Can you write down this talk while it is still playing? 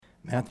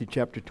Matthew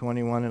chapter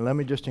 21. And let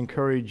me just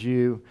encourage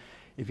you,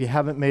 if you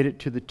haven't made it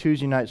to the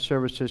Tuesday night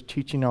services,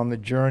 teaching on the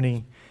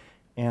journey,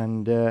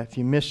 and if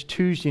you missed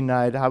Tuesday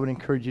night, I would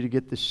encourage you to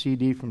get the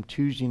CD from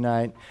Tuesday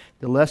night.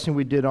 The lesson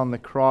we did on the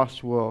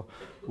cross will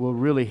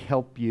really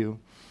help you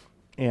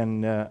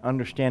in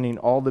understanding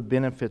all the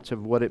benefits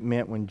of what it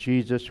meant when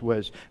Jesus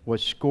was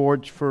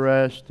scourged for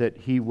us, that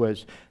He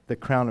was the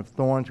crown of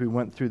thorns. We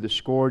went through the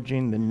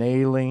scourging, the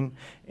nailing,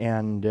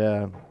 and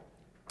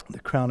the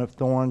crown of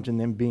thorns, and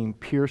then being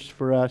pierced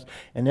for us,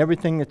 and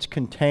everything that's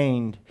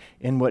contained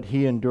in what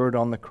He endured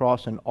on the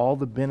cross, and all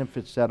the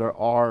benefits that are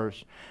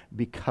ours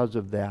because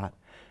of that.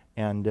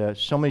 And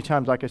so many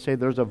times, like I say,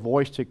 there's a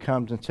voice that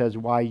comes and says,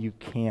 why you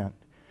can't.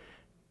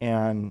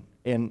 And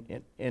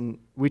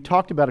we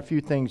talked about a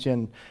few things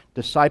in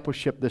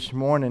discipleship this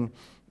morning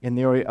in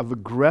the area of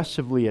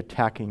aggressively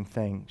attacking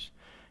things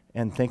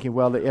and thinking,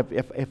 well,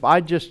 if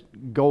I just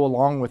go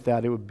along with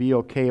that, it would be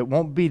okay. It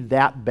won't be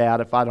that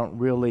bad if I don't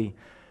really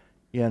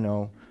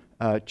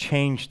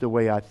change the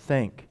way I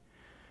think.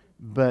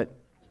 But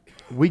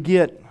we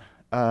get,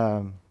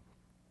 we're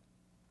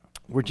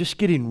just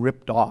getting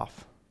ripped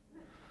off.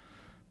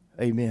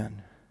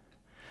 Amen.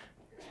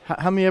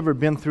 How many ever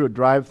been through a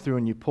drive-thru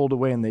and you pulled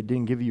away and they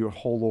didn't give you your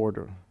whole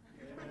order?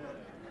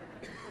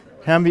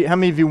 How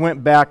many of you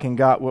went back and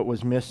got what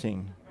was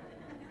missing?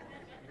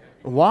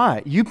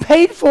 Why? You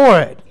paid for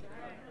it.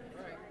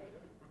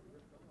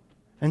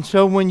 And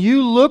so when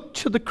you look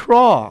to the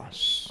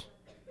cross,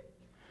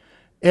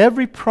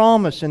 every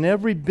promise and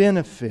every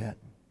benefit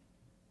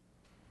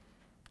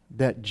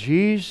that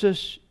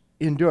Jesus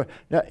endured.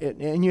 Now,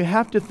 and you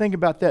have to think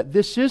about that.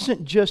 This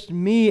isn't just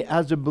me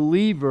as a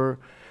believer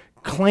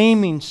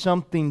claiming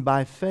something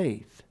by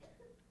faith.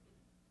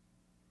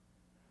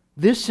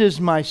 This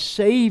is my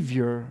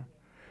Savior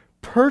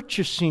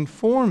purchasing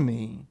for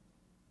me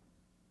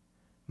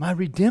my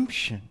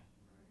redemption.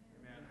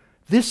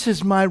 This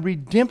is my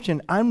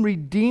redemption. I'm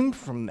redeemed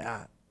from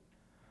that.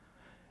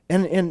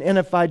 And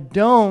if I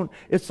don't,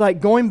 it's like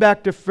going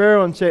back to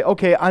Pharaoh and say,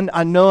 okay,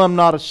 I know I'm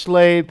not a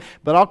slave,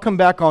 but I'll come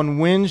back on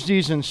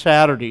Wednesdays and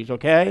Saturdays,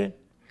 okay?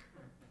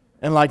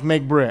 And like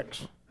make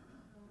bricks.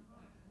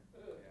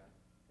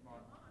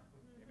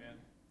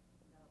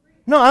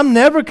 No, I'm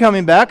never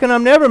coming back and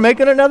I'm never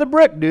making another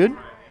brick, dude.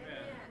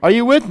 Are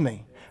you with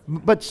me?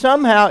 But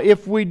somehow,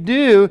 if we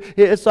do,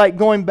 it's like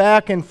going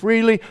back and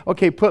freely,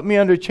 okay, put me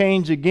under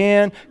chains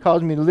again,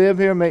 cause me to live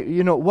here,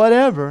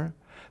 whatever.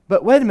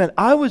 But wait a minute,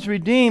 I was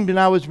redeemed, and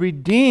I was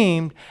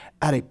redeemed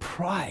at a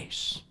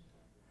price.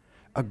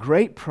 A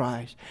great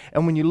price.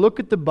 And when you look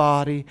at the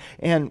body,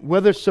 and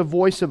whether it's the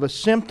voice of a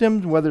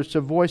symptom, whether it's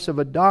the voice of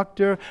a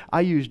doctor,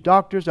 I use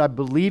doctors, I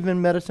believe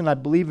in medicine, I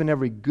believe in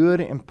every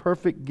good and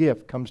perfect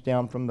gift comes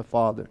down from the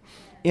Father.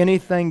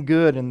 Anything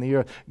good in the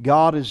earth,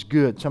 God is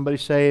good. Somebody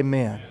say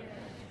amen.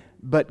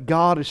 But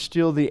God is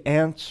still the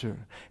answer.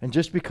 And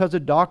just because a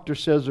doctor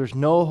says there's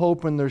no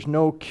hope and there's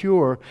no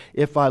cure,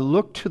 if I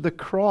look to the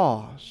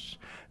cross,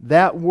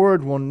 that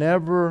word will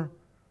never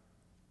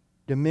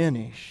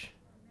diminish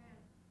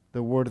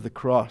the word of the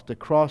cross. The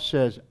cross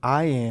says,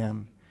 I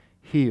am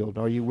healed.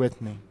 Are you with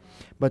me?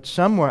 But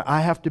somewhere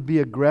I have to be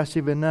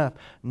aggressive enough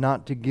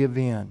not to give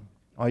in.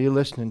 Are you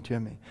listening to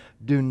me?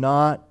 Do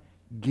not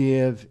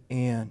give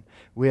in.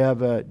 We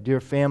have a dear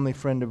family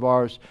friend of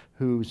ours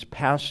who's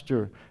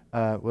pastor,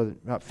 well,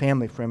 not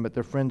family friend, but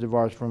they're friends of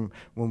ours from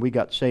when we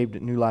got saved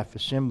at New Life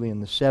Assembly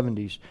in the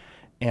 70s.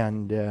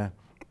 And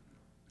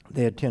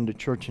they attend a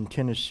church in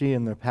Tennessee,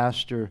 and their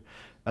pastor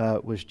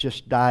was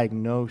just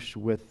diagnosed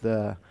with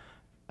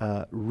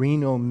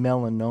renal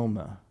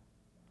melanoma.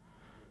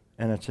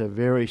 And it's a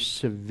very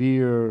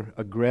severe,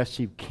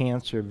 aggressive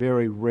cancer,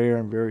 very rare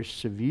and very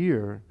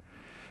severe.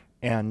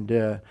 And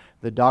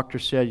the doctor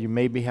said you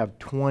maybe have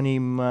 20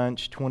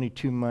 months,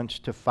 22 months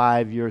to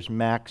 5 years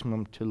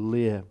maximum to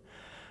live.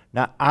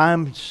 Now,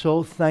 I'm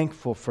so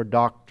thankful for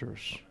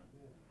doctors.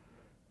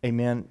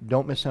 Amen.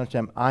 Don't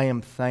misunderstand. I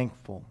am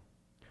thankful.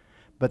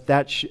 But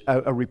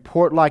a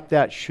report like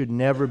that should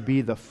never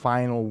be the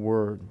final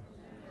word.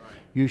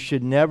 You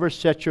should never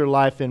set your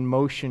life in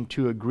motion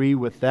to agree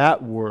with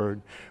that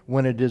word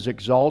when it is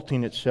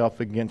exalting itself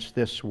against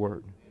this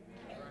word.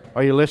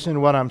 Are you listening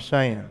to what I'm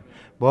saying?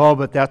 Well,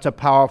 but that's a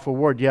powerful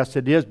word. Yes,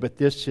 it is, but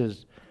this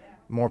is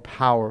more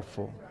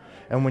powerful.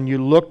 And when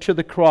you look to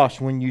the cross,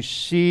 when you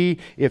see,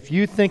 if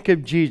you think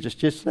of Jesus,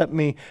 just let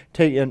me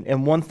tell you,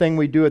 and one thing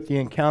we do at the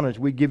encounters,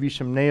 we give you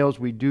some nails,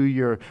 we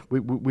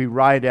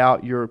write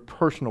out your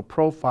personal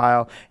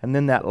profile, and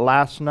then that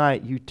last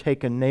night you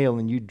take a nail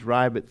and you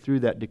drive it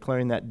through that,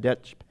 declaring that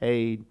debt's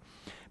paid.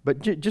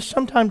 But just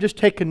sometimes just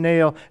take a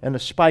nail and a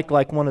spike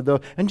like one of those,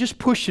 and just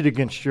push it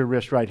against your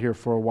wrist right here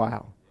for a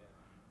while.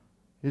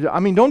 I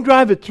mean, don't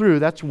drive it through,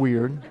 that's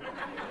weird.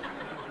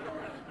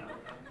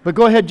 But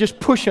go ahead, just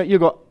push it, you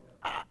go,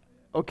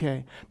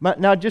 okay.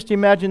 Now just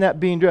imagine that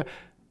being done.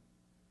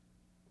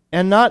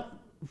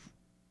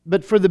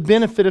 But for the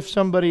benefit of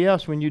somebody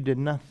else when you did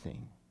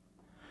nothing.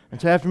 And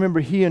so I have to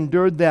remember He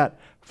endured that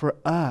for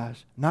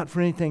us, not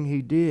for anything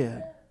He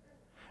did.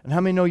 And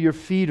how many know your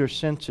feet are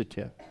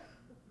sensitive?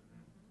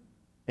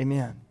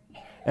 Amen.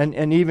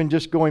 And even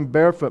just going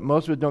barefoot.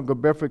 Most of us don't go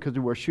barefoot because we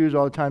wear shoes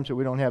all the time, so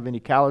we don't have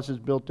any calluses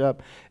built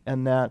up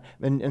and that.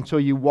 And so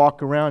you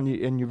walk around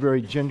and you're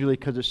very gingerly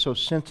because it's so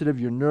sensitive.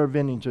 Your nerve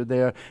endings are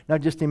there. Now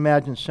just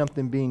imagine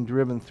something being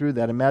driven through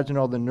that. Imagine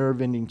all the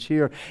nerve endings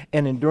here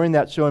and enduring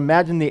that. So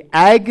imagine the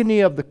agony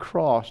of the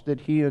cross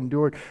that He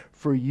endured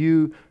for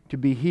you to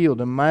be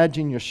healed.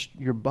 Imagine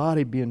your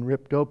body being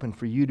ripped open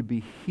for you to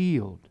be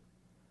healed.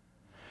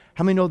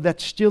 How many know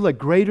that's still a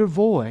greater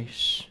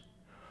voice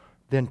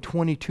than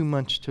 22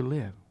 months to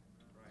live?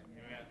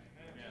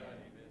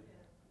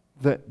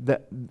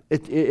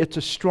 It's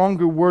a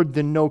stronger word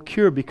than no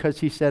cure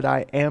because He said,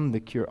 I am the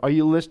cure. Are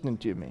you listening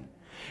to me?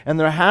 And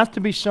there has to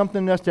be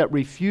something else that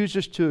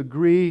refuses to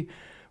agree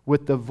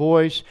with the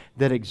voice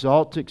that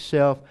exalts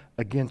itself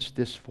against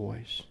this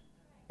voice.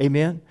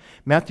 Amen?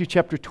 Matthew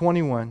chapter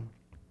 21,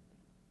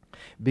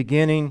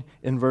 beginning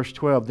in verse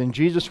 12. Then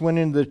Jesus went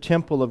into the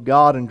temple of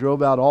God and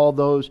drove out all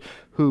those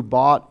who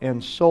bought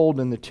and sold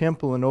in the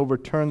temple and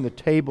overturned the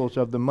tables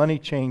of the money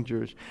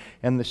changers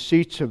and the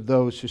seats of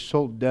those who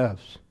sold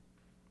doves.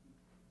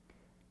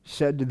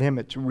 Said to them,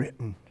 it's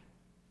written.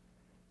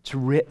 It's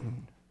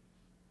written.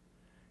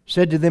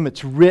 Said to them,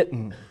 it's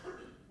written.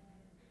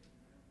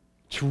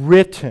 It's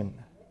written.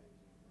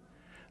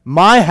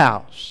 My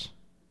house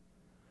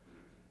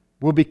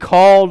will be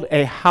called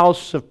a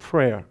house of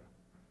prayer.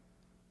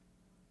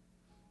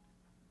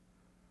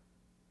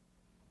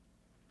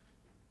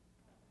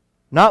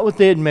 Not what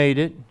they had made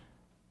it.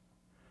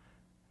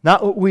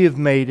 Not what we have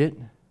made it.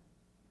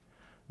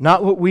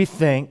 Not what we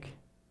think.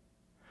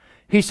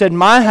 He said,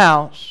 my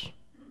house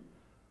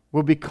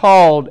will be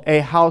called a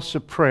house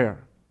of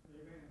prayer.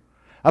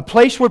 A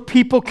place where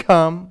people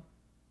come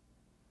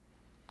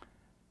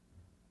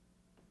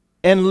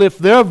and lift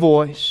their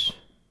voice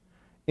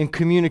in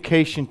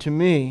communication to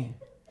me.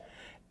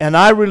 And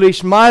I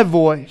release my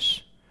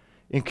voice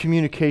in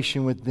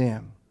communication with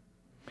them.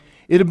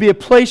 It'll be a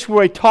place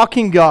where a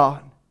talking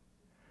God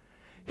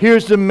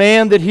here's the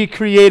man that He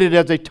created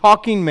as a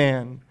talking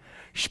man,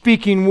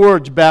 speaking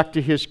words back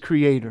to his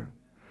Creator.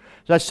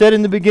 As I said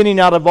in the beginning,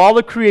 out of all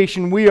the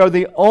creation, we are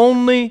the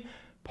only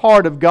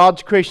part of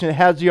God's creation that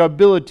has the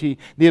ability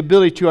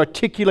to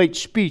articulate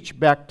speech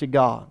back to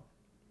God.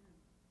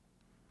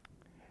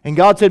 And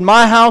God said,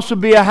 my house will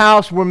be a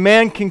house where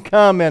man can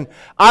come and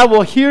I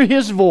will hear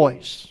His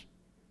voice.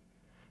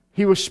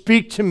 He will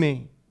speak to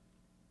me.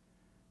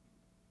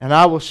 And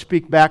I will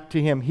speak back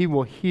to him. He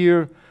will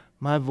hear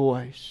my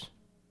voice.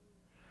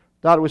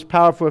 Thought it was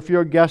powerful. If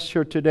you're a guest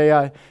here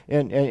today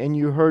and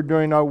you heard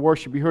during our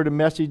worship, you heard a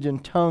message in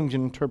tongues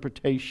and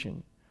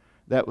interpretation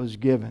that was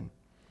given.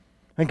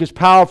 I think it's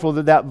powerful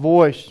that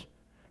voice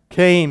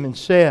came and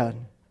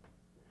said,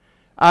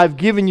 I've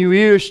given you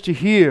ears to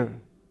hear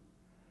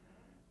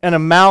and a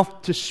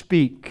mouth to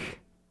speak.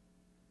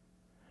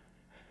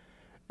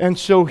 And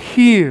so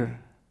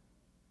hear.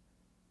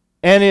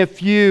 And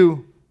if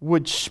you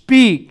would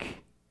speak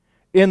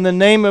in the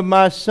name of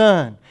my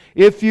Son,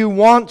 if you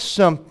want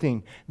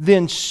something,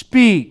 then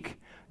speak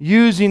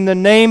using the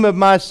name of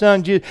my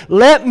Son Jesus.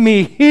 Let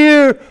me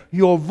hear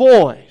your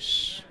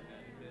voice.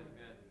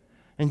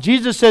 And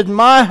Jesus said,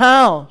 my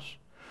house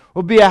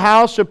will be a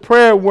house of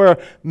prayer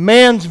where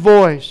man's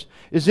voice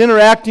is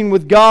interacting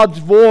with God's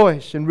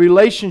voice and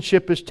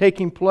relationship is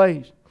taking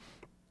place.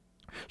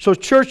 So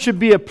church should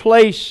be a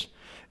place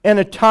and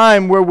a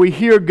time where we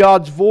hear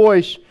God's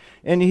voice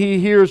and He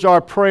hears our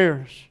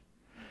prayers.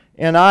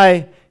 And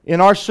in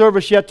our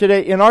service yet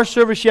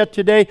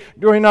today,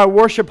 during our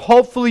worship,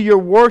 hopefully your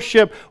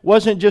worship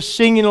wasn't just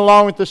singing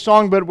along with the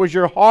song, but it was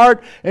your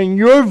heart and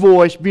your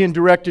voice being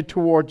directed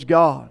towards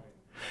God.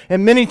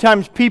 And many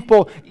times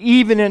people,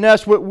 even in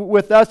us,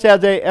 with us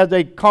as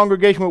a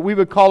congregation, what we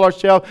would call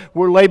ourselves,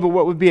 we're labeled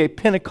what would be a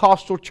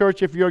Pentecostal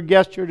church. If you're a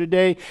guest here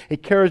today, a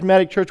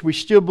charismatic church, we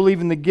still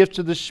believe in the gifts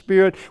of the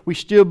Spirit. We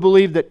still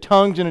believe that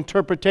tongues and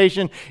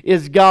interpretation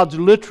is God's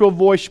literal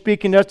voice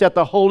speaking to us, that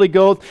the Holy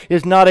Ghost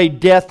is not a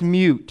deaf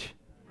mute.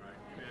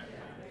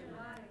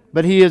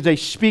 But He is a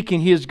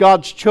speaking. He is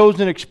God's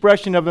chosen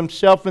expression of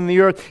Himself in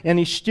the earth, and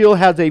He still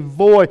has a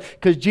voice,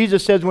 because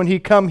Jesus says when He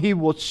comes, He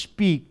will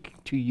speak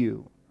to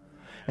you.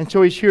 And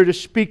so He's here to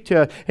speak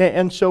to us.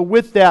 And so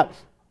with that,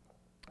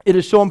 it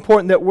is so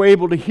important that we're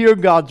able to hear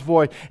God's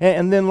voice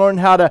and then learn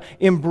how to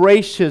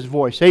embrace His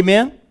voice.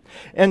 Amen?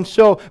 And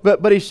so,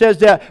 but He says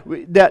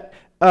that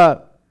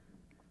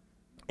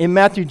in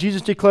Matthew,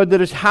 Jesus declared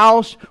that His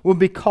house will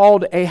be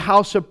called a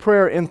house of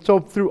prayer. And so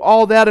through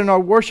all that in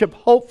our worship,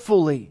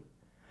 hopefully,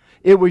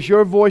 it was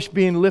your voice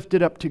being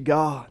lifted up to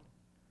God.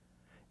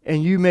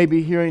 And you may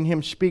be hearing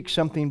Him speak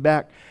something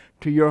back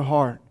to your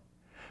heart.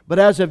 But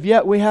as of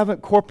yet, we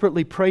haven't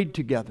corporately prayed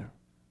together.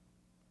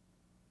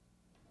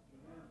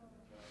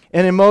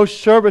 And in most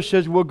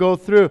services, we'll go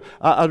through.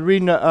 I was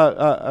reading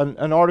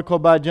an article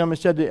by a gentleman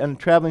said that, and a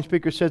traveling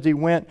speaker says he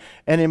went,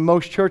 and in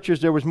most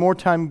churches there was more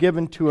time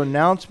given to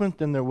announcement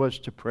than there was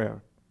to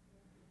prayer.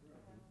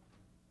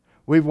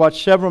 We've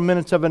watched several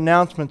minutes of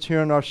announcements here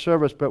in our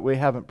service, but we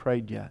haven't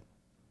prayed yet.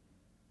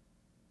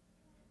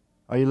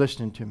 Are you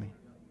listening to me?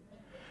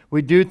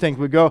 We do things.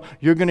 We go,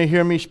 you're going to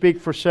hear me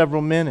speak for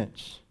several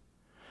minutes.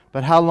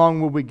 But how long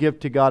will we give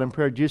to God in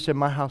prayer? Jesus said,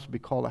 my house will be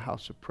called a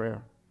house of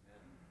prayer.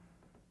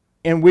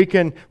 And we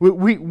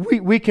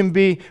can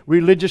be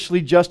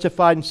religiously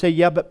justified and say,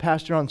 yeah, but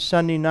Pastor, on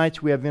Sunday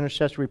nights we have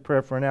intercessory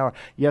prayer for an hour.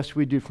 Yes,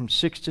 we do. From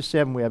 6 to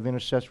 7 we have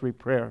intercessory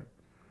prayer.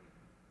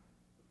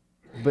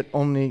 But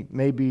only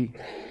maybe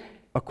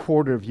a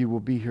quarter of you will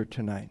be here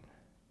tonight.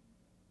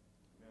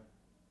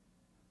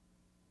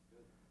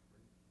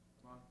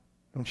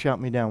 Don't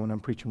shout me down when I'm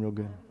preaching real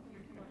good.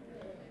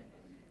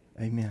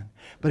 Amen.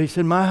 But he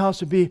said, my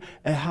house will be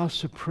a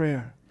house of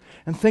prayer.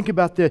 And think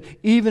about this.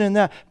 Even in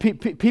that,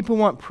 people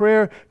want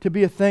prayer to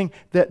be a thing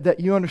that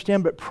you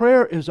understand, but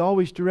prayer is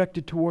always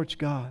directed towards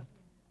God.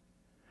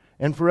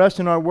 And for us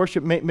in our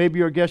worship, maybe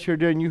you're a guest here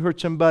today and you heard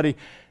somebody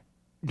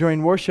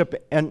during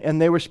worship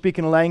and they were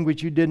speaking a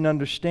language you didn't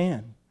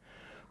understand.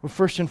 Well,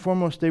 first and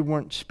foremost, they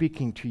weren't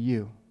speaking to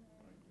you.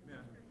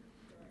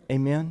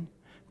 Amen?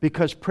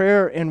 Because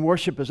prayer and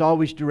worship is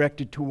always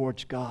directed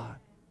towards God.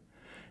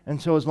 And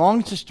so as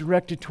long as it's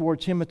directed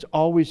towards Him, it's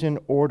always in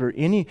order.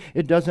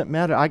 It doesn't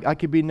matter. I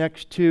could be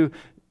next to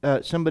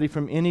somebody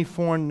from any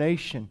foreign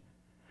nation,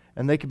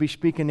 and they could be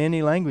speaking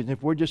any language. And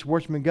if we're just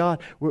worshiping God,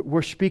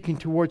 we're speaking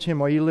towards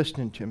Him. Are you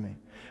listening to me?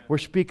 We're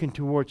speaking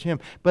towards Him.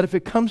 But if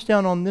it comes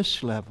down on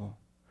this level,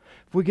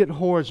 if we get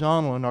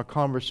horizontal in our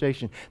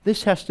conversation,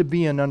 this has to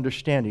be an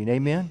understanding.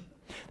 Amen?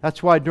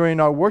 That's why during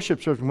our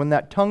worship service, when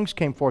that tongues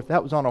came forth,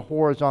 that was on a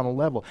horizontal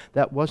level.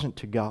 That wasn't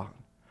to God.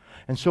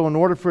 And so in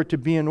order for it to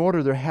be in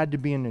order, there had to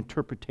be an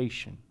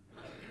interpretation.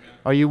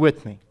 Are you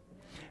with me?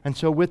 And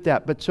so with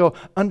that, but so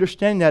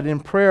understanding that in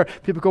prayer,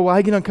 people go, well,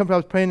 I get uncomfortable. I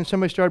was praying and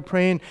somebody started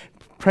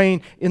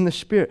praying in the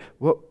Spirit.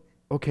 Well,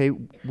 okay,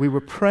 we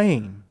were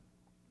praying.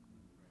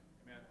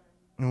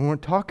 And we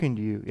weren't talking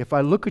to you. If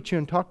I look at you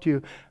and talk to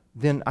you,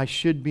 then I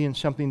should be in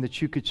something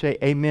that you could say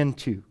amen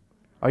to.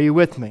 Are you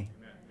with me?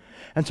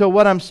 And so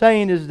what I'm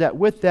saying is that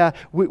with that,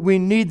 we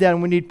need that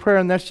and we need prayer.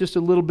 And that's just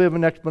a little bit of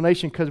an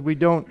explanation because we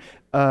don't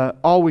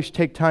always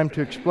take time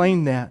to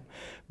explain that.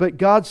 But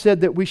God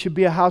said that we should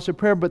be a house of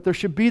prayer, but there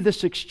should be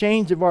this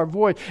exchange of our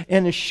voice.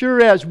 And as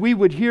sure as we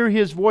would hear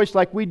His voice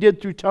like we did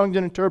through tongues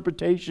and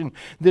interpretation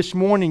this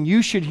morning,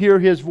 you should hear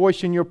His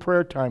voice in your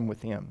prayer time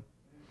with Him.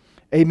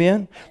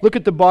 Amen? Look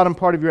at the bottom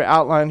part of your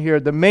outline here.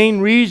 The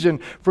main reason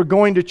for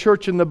going to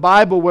church in the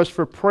Bible was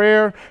for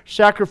prayer,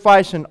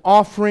 sacrifice, and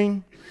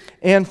offering,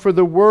 and for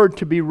the Word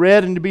to be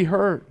read and to be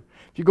heard.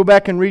 If you go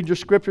back and read your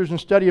scriptures and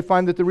study, you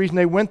find that the reason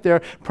they went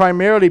there,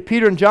 primarily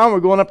Peter and John were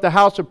going up the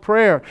house of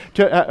prayer,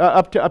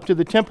 up to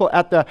the temple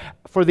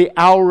for the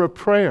hour of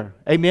prayer.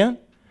 Amen?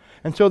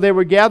 And so they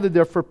were gathered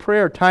there for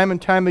prayer time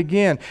and time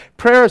again.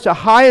 Prayer is the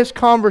highest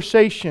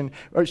conversation,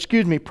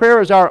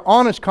 prayer is our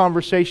honest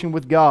conversation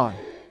with God.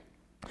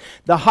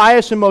 The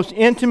highest and most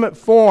intimate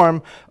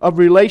form of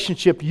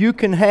relationship you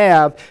can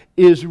have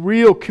is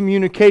real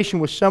communication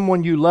with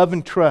someone you love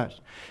and trust.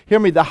 Hear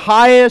me, the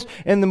highest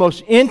and the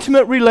most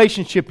intimate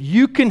relationship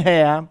you can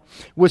have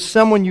with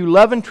someone you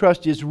love and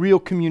trust is real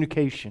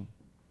communication.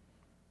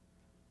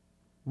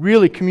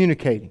 Really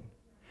communicating.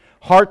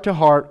 Heart to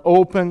heart,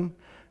 open,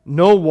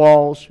 no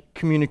walls,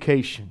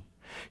 communication.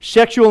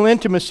 Sexual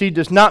intimacy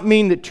does not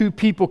mean that two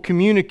people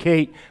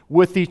communicate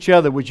with each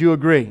other. Would you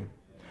agree?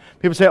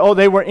 People say, oh,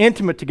 they were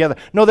intimate together.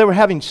 No, they were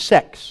having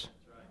sex.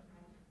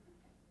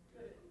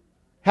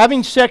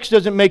 Having sex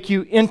doesn't make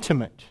you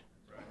intimate.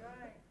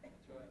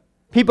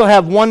 People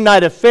have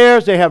one-night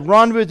affairs, they have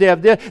rendezvous,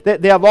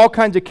 they have all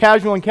kinds of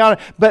casual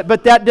encounters,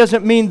 but that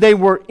doesn't mean they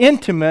were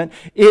intimate.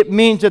 It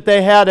means that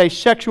they had a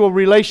sexual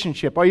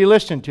relationship. Are you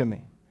listening to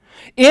me?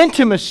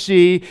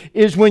 Intimacy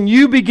is when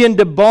you begin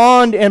to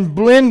bond and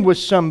blend with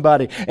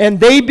somebody, and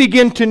they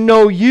begin to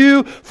know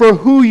you for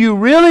who you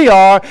really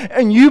are,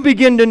 and you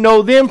begin to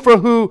know them for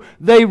who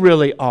they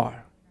really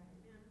are.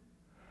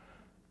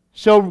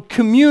 So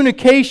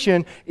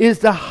communication is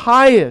the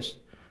highest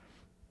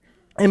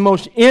and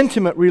most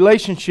intimate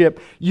relationship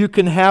you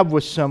can have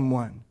with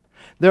someone.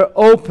 They're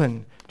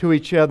open to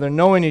each other,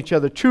 knowing each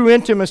other. True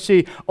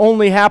intimacy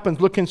only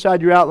happens, look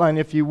inside your outline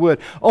if you would,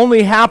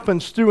 only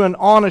happens through an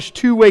honest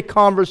two-way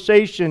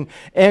conversation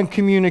and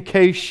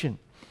communication.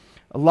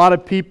 A lot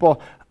of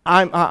people,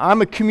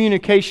 I'm a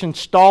communication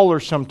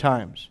staller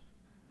sometimes.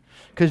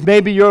 Because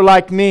maybe you're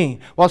like me.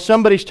 While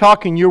somebody's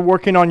talking, you're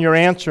working on your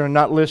answer and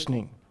not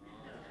listening.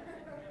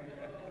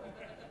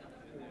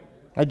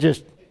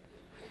 It's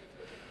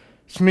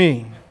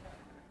me.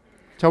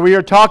 So we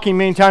are talking,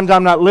 many times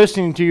I'm not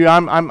listening to you.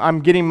 I'm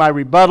getting my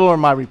rebuttal or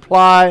my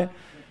reply.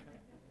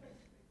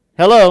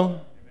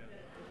 Hello?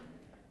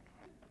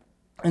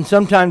 And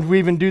sometimes we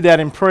even do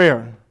that in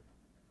prayer.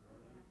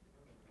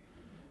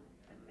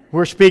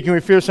 We're speaking,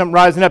 we feel something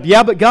rising up.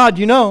 Yeah, but God,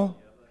 you know.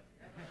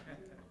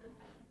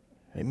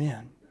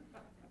 Amen.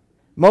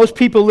 Most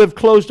people live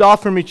closed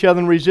off from each other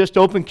and resist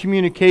open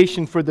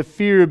communication for the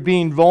fear of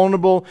being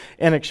vulnerable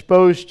and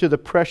exposed to the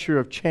pressure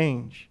of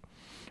change.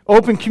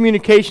 Open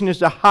communication is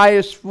the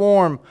highest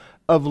form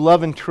of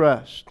love and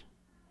trust.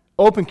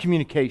 Open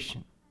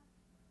communication.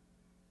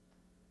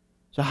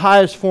 It's the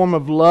highest form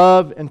of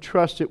love and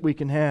trust that we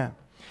can have.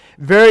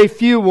 Very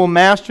few will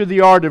master the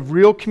art of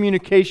real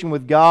communication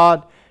with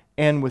God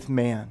and with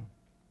man.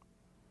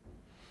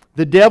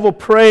 The devil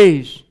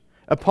preys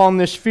upon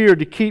this fear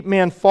to keep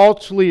man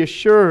falsely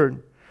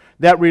assured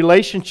that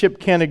relationship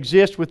can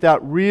exist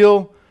without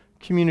real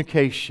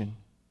communication.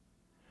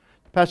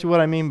 Pastor,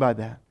 what I mean by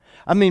that?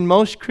 I mean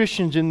most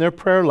Christians in their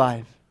prayer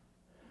life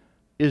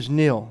is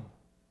nil.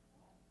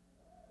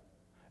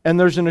 And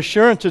there's an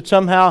assurance that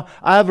somehow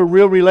I have a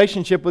real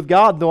relationship with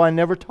God, though I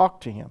never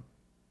talk to Him.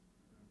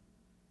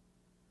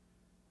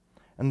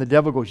 And the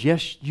devil goes,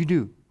 yes, you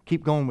do.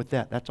 Keep going with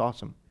that. That's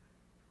awesome.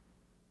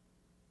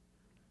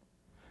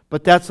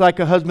 But that's like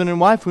a husband and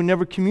wife who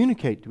never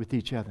communicate with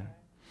each other.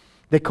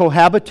 They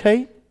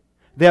cohabitate.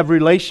 They have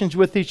relations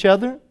with each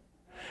other.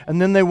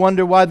 And then they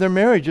wonder why their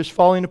marriage is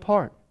falling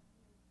apart.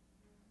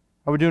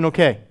 Are we doing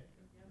okay?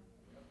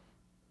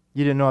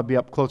 You didn't know I'd be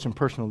up close and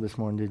personal this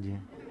morning, did you?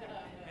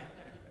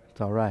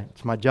 It's all right.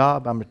 It's my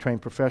job. I'm a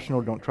trained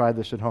professional. Don't try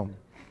this at home.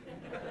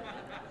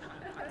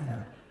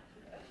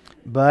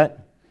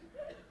 But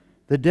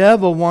the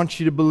devil wants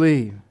you to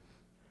believe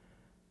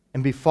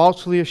and be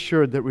falsely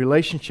assured that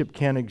relationship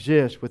can't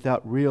exist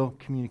without real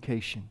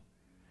communication.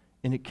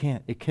 And it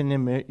can't. It can't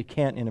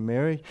in a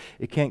marriage.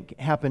 It can't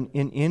happen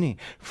in any.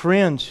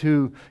 Friends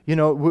who,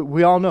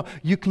 we all know,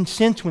 you can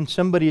sense when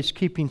somebody is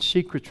keeping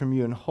secrets from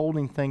you and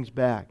holding things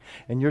back,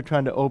 and you're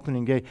trying to open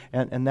and engage,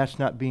 and that's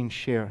not being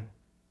shared.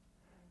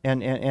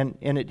 And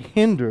it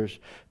hinders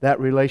that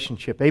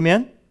relationship.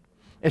 Amen?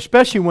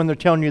 Especially when they're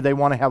telling you they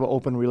want to have an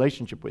open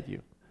relationship with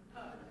you.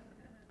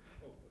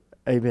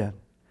 Amen.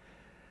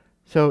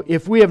 So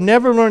if we have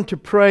never learned to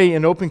pray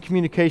in open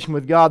communication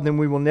with God, then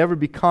we will never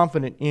be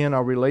confident in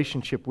our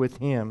relationship with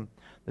Him,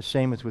 the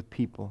same as with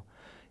people.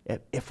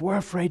 If we're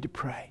afraid to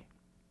pray,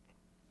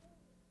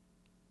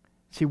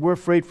 see, we're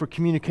afraid for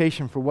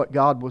communication, for what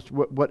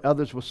what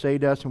others will say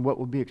to us and what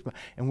will be exposed.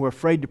 And we're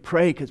afraid to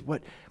pray because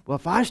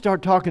if I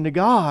start talking to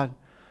God,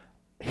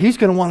 He's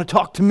going to want to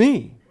talk to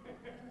me.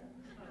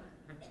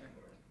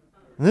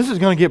 And this is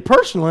going to get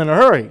personal in a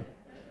hurry.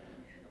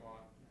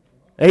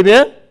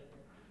 Amen?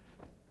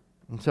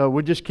 And so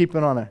we're just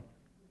keeping on a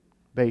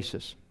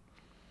basis.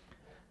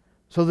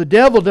 So the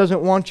devil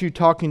doesn't want you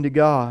talking to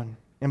God.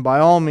 And by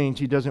all means,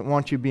 he doesn't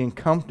want you being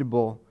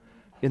comfortable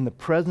in the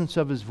presence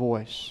of His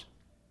voice.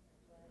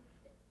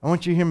 I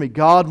want you to hear me.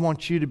 God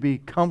wants you to be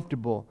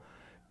comfortable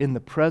in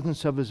the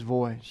presence of His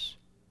voice.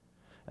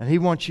 And He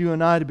wants you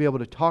and I to be able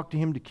to talk to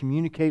Him, to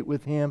communicate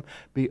with Him,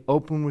 be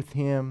open with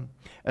Him,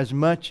 as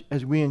much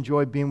as we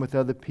enjoy being with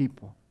other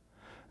people.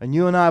 And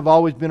you and I have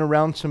always been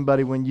around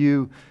somebody when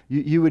you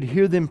would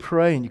hear them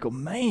pray and you go,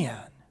 man,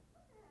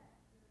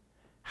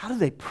 how do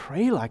they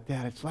pray like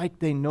that? It's like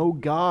they know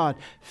God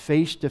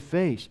face to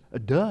face.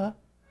 Duh.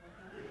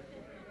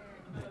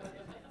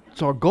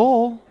 It's our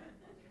goal.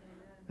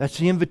 That's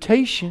the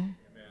invitation.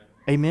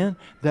 Amen.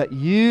 That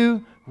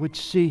you would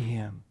see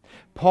Him.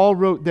 Paul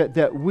wrote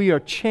that we are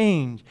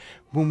changed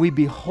when we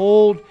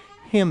behold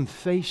Him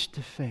face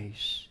to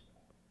face.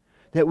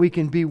 That we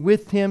can be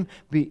with Him,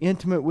 be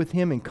intimate with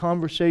Him in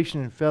conversation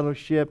and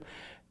fellowship,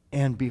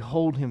 and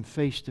behold Him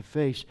face to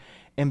face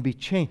and be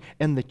changed.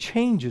 And the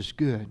change is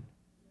good.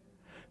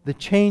 The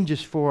change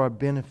is for our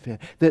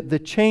benefit. The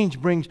change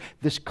brings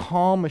this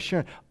calm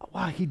assurance.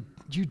 Wow,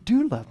 you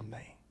do love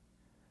me.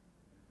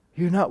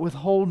 You're not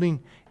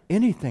withholding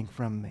anything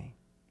from me.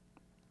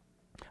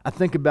 I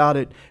think about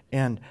it,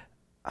 and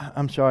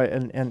I'm sorry,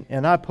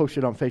 and I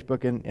posted on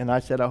Facebook, and I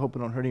said, I hope I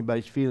don't hurt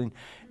anybody's feeling.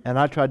 And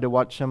I tried to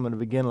watch some of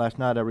it again last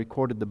night. I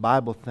recorded the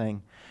Bible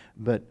thing,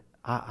 but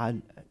I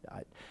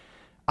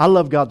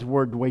love God's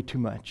Word way too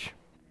much.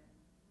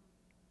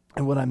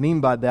 And what I mean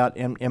by that,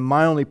 and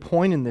my only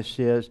point in this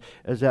is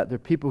that there are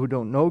people who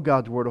don't know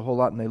God's Word a whole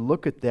lot, and they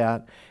look at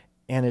that,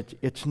 and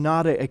it's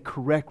not a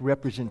correct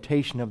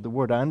representation of the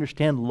Word. I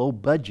understand low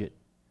budget,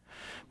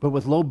 but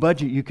with low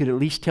budget, you could at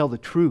least tell the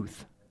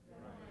truth.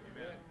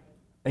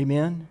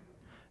 Amen?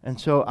 And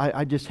so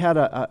I just had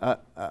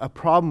a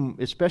problem,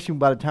 especially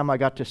by the time I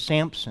got to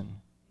Samson.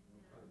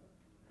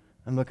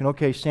 I'm looking,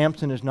 okay,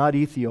 Samson is not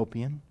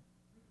Ethiopian.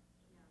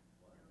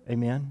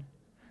 Amen?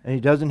 And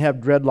he doesn't have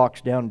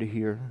dreadlocks down to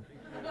here.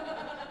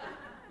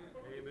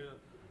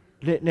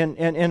 Amen.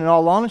 And in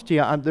all honesty,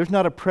 there's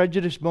not a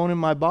prejudiced bone in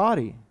my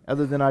body,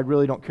 other than I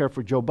really don't care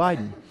for Joe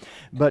Biden.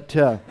 But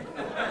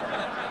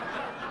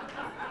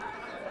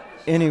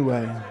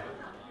anyway...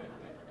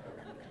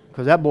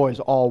 because that boy is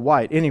all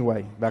white.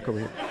 Anyway, back over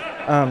here.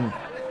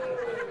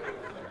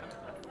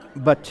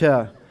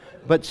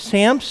 But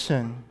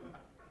Samson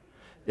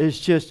is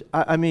just,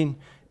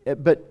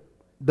 but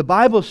the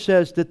Bible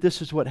says that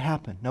this is what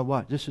happened. Now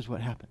what? This is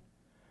what happened.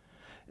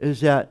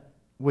 Is that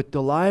with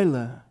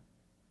Delilah,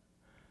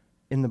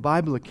 in the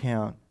Bible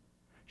account,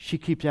 she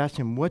keeps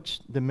asking him,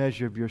 what's the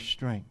measure of your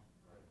strength?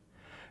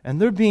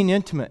 And they're being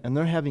intimate and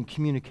they're having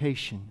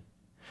communication.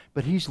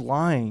 But he's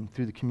lying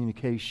through the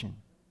communication.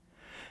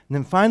 And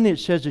then finally it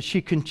says that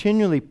she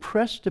continually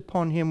pressed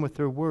upon him with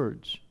her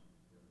words.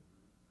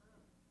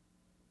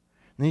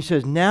 And he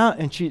says, now,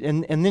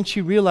 and then she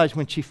realized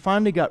when she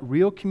finally got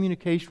real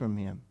communication from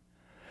him,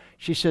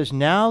 she says,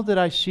 now that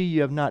I see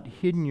you have not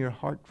hidden your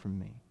heart from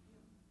me.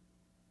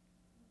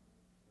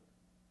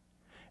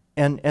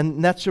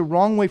 And that's a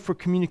wrong way for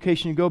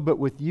communication to go, but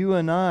with you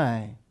and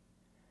I,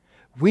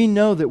 we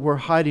know that we're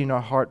hiding our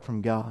heart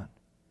from God.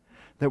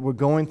 That we're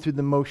going through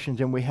the motions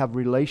and we have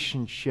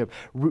relationship.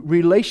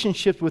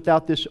 Relationships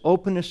without this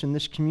openness and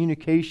this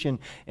communication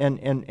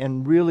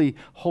and really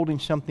holding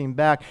something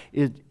back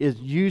is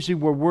usually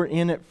where we're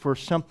in it for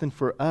something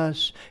for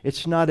us.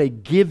 It's not a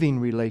giving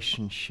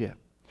relationship.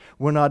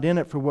 We're not in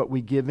it for what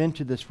we give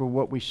into this, for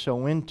what we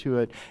sow into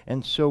it.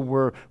 And so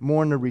we're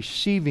more in a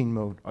receiving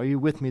mode. Are you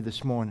with me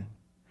this morning?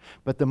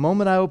 But the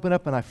moment I open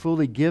up and I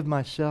fully give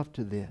myself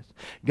to this,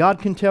 God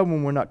can tell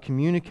when we're not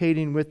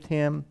communicating with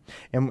Him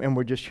and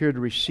we're just here to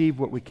receive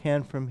what we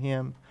can from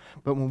Him.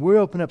 But when we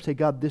open up, say,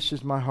 God, this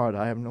is my heart.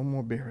 I have no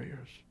more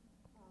barriers.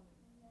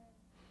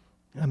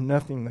 I have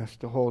nothing less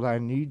to hold. I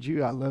need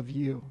you. I love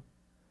you.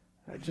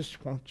 I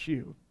just want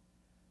you.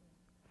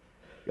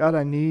 God,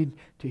 I need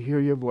to hear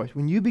your voice.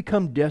 When you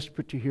become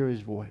desperate to hear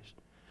His voice,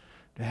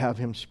 to have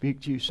Him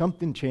speak to you,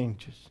 something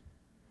changes.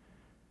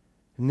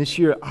 And this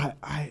year,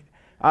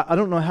 I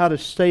don't know how to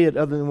say it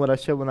other than what I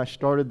said when I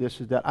started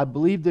this, is that I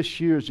believe this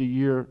year is a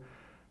year,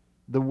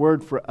 the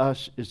word for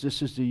us is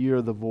this is the year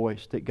of the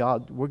voice, that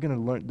God, we're going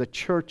to learn, the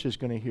church is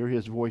going to hear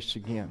His voice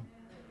again.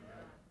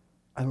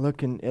 I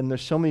look and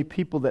there's so many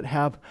people that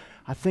have,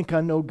 I think I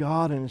know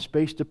God, and it's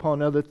based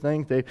upon other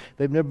things. They've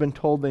never been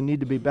told they need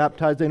to be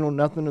baptized. They know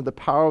nothing of the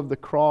power of the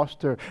cross.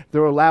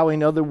 They're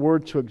allowing other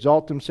words to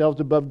exalt themselves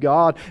above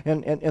God.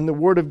 And the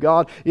Word of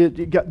God,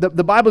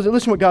 the Bible says,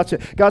 listen to what God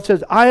said. God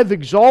says, I have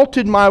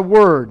exalted my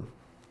Word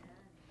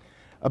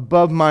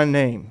above my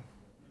name.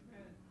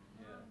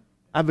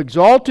 I've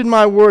exalted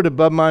my Word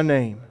above my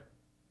name.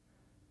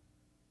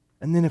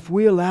 And then if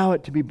we allow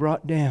it to be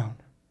brought down,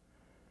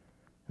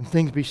 and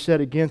things be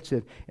said against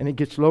it, and it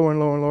gets lower and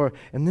lower and lower,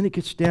 and then it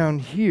gets down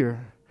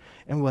here,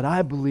 and what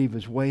I believe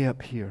is way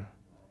up here.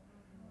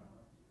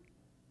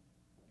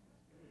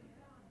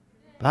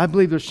 But I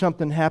believe there's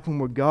something happening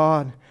where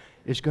God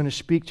is going to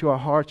speak to our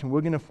hearts, and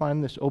we're going to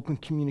find this open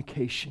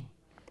communication.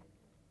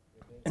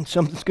 And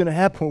something's going to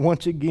happen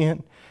once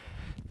again.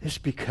 This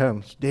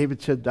becomes,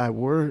 David said, thy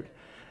word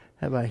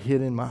have I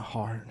hid in my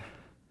heart.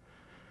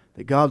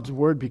 That God's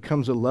word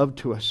becomes a love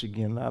to us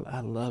again. I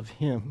love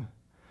Him.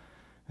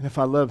 And if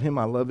I love Him,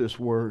 I love His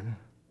Word.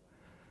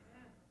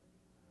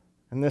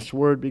 And this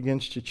Word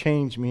begins to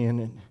change me,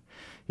 and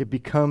it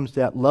becomes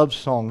that love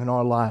song in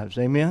our lives.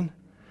 Amen?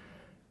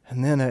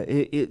 And then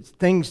it's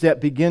things that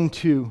begin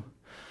to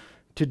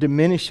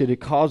diminish it. It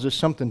causes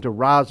something to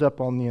rise up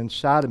on the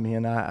inside of me.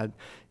 And I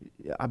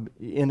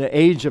in an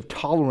age of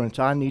tolerance,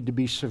 I need to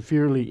be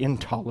severely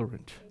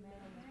intolerant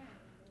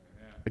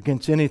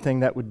against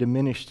anything that would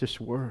diminish this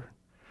Word.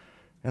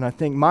 And I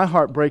think my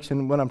heart breaks,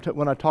 and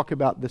when I talk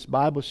about this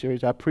Bible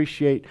series, I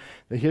appreciate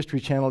the History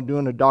Channel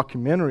doing a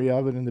documentary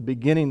of it. In the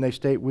beginning, they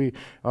state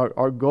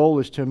our goal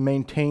is to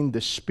maintain the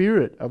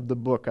spirit of the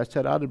book. I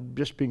said, I'd have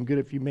just been good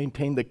if you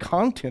maintained the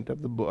content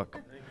of the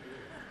book.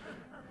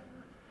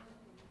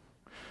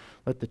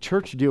 Let the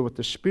church deal with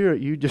the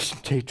spirit. You just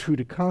stay true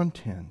to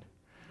content.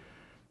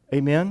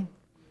 Amen?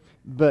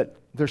 But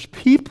there's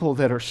people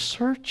that are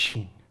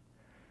searching,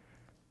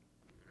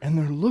 and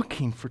they're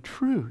looking for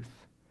truth.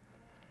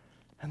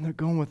 And they're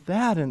going with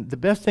that. And the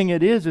best thing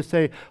it is to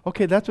say,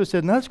 okay, that's what it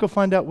said. Now let's go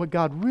find out what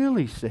God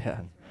really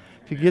said.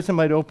 If you get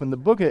somebody to open the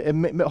book,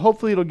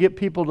 hopefully it'll get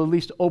people to at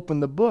least open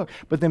the book.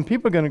 But then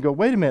people are going to go,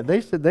 wait a minute, they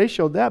said they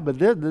showed that,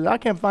 but I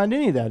can't find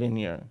any of that in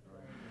here.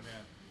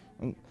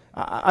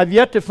 I've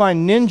yet to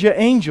find ninja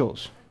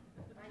angels.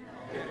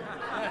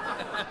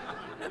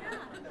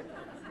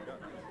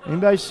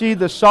 Anybody see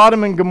the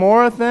Sodom and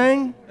Gomorrah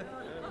thing?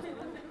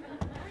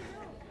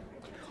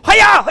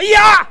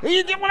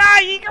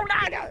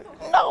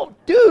 No,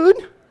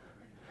 dude.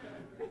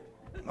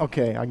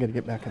 Okay, I got to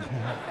get back in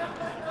there.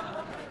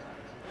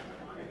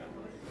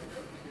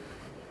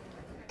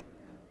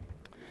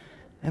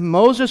 And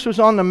Moses was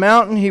on the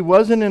mountain. He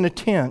wasn't in a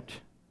tent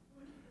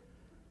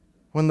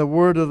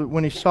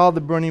when he saw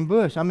the burning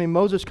bush. I mean,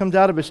 Moses comes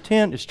out of his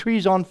tent. His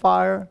tree's on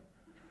fire.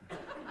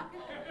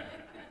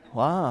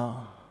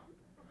 Wow.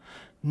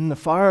 And the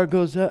fire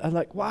goes up. I'm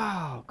like,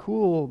 wow,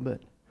 cool.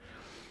 But,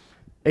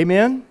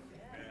 amen?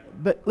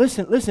 But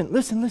listen.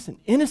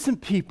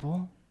 Innocent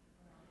people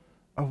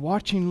are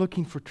watching,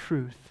 looking for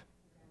truth.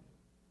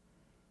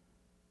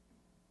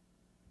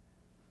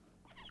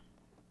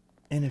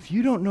 And if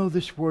you don't know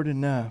this word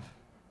enough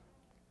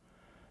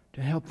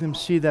to help them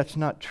see that's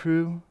not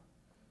true,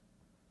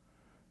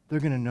 they're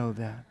going to know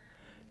that.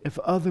 If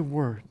other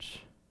words,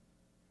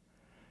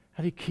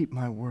 how do you keep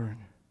my word?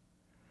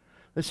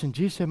 Listen,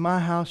 Jesus said, my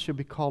house shall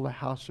be called a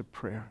house of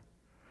prayer.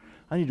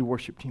 I need the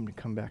worship team to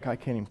come back. I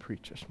can't even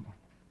preach this morning.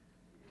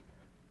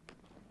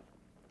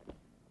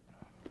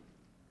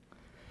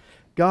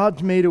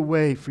 God's made a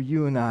way for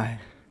you and I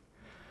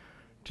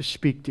to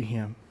speak to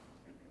Him.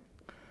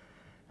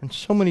 And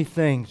so many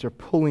things are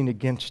pulling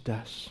against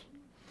us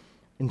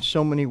in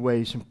so many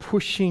ways and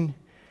pushing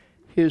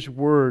His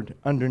Word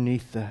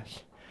underneath us.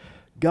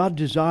 God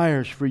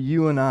desires for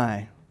you and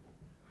I.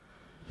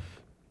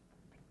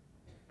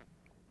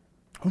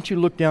 I want you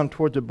to look down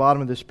towards the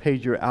bottom of this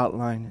page, your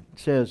outline. It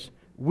says,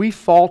 we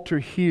falter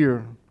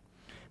here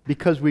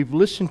because we've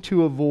listened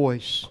to a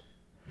voice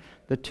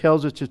that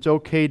tells us it's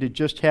okay to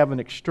just have an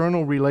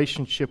external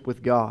relationship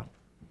with God.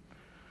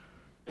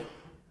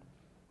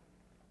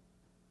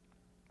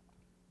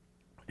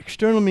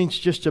 External means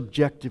just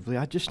objectively.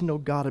 I just know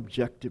God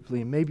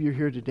objectively. And maybe you're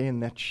here today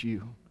and that's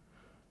you.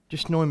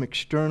 Just know Him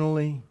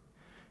externally.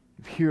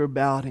 You hear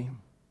about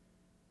Him.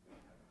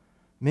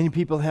 Many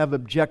people have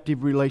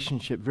objective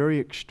relationship, very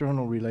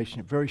external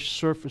relationship, very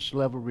surface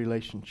level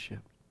relationship.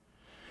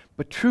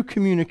 But true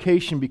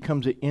communication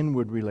becomes an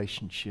inward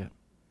relationship.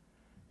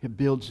 It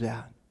builds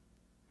that.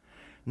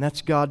 And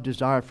that's God's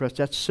desire for us.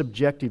 That's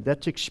subjective.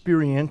 That's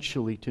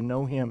experientially, to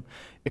know Him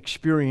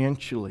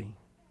experientially.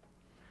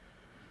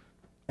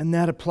 And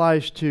that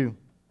applies to,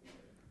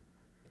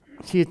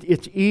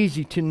 it's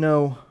easy to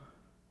know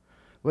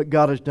what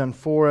God has done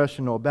for us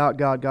and know about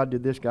God. God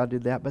did this, God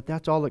did that, but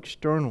that's all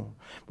external.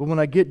 But when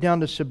I get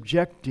down to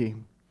subjective,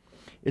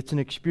 it's an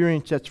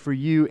experience that's for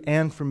you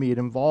and for me. It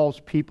involves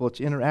people. It's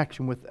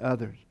interaction with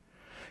others.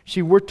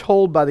 See, we're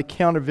told by the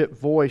counterfeit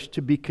voice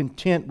to be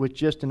content with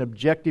just an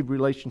objective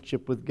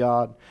relationship with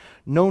God.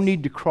 No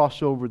need to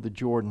cross over the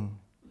Jordan.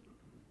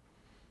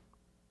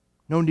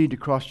 No need to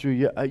cross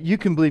through. You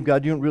can believe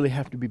God. You don't really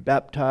have to be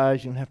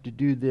baptized. You don't have to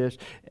do this.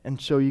 And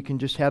so you can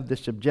just have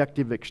this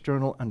objective,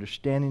 external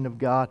understanding of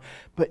God.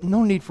 But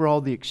no need for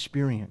all the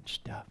experience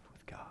stuff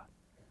with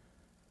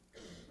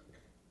God.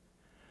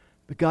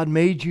 But God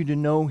made you to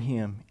know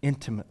Him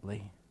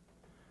intimately.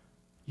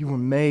 You were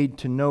made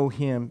to know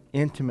Him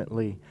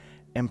intimately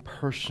and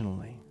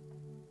personally.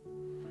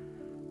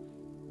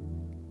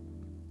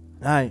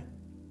 I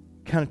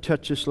kind of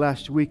touched this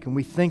last week, and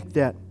we think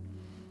that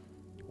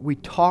we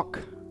talk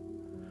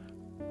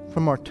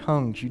from our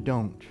tongues. You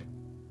don't.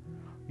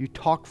 You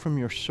talk from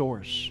your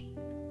source.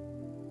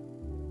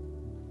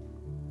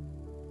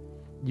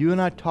 You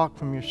and I talk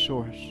from your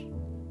source.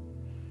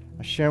 I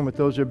was sharing with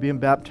those that are being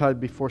baptized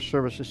before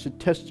service. I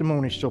said,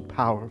 testimony is so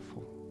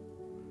powerful.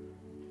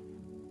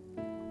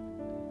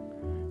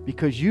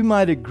 Because you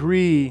might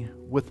agree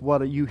with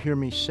what you hear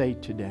me say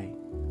today.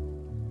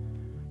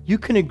 You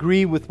can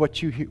agree with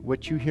what you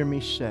hear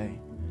me say.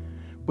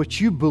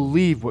 But you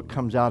believe what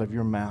comes out of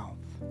your mouth.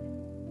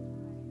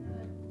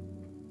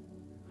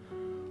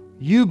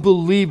 You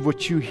believe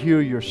what you hear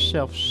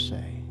yourself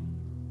say.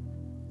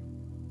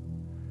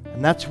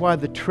 And that's why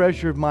the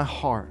treasure of my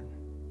heart,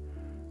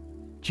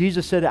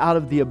 Jesus said, out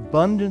of the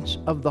abundance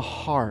of the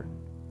heart,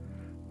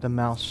 the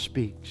mouth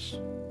speaks.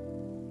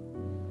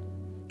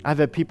 I've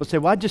had people say,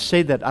 well, I just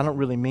say that. I don't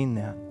really mean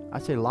that. I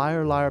say,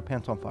 liar, liar,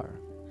 pants on fire.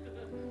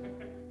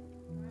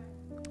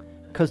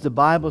 Because the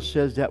Bible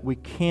says that we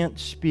can't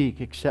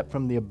speak except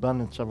from the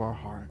abundance of our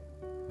heart.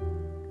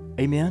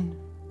 Amen?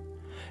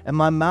 And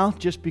my mouth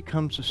just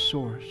becomes a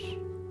source.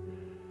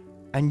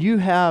 And you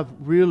have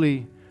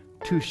really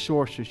two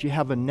sources. You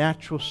have a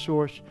natural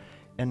source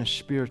and a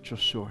spiritual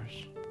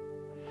source.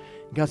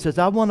 God says,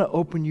 I want to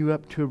open you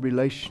up to a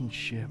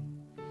relationship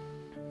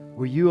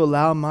where you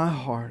allow my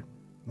heart,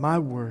 my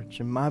words,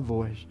 and my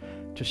voice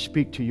to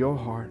speak to your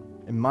heart,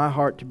 and my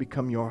heart to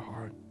become your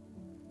heart.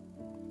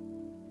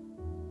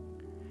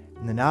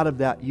 And then out of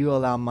that, you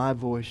allow my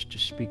voice to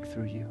speak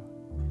through you.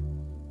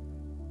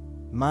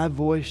 My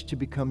voice to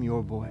become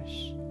your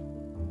voice.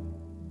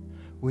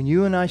 When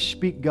you and I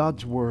speak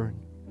God's word,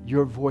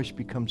 your voice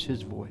becomes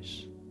His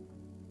voice.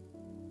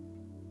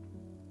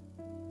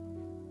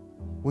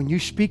 When you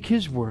speak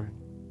His word,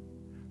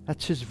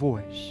 that's His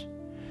voice.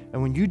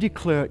 And when you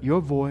declare it, your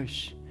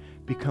voice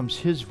becomes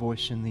His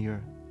voice in the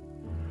earth.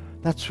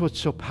 That's what's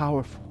so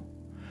powerful.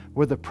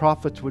 Where the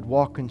prophets would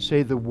walk and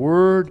say, the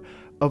word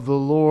of the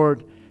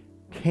Lord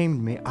came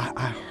to me.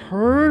 I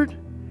heard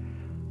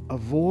a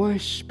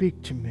voice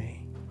speak to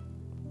me.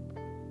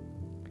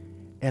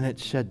 And it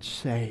said,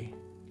 say.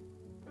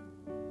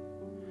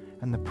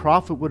 And the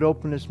prophet would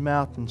open his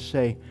mouth and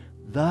say,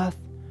 thus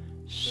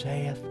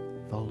saith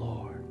the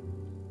Lord.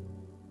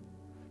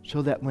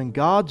 So that when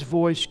God's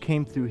voice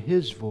came through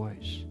His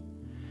voice,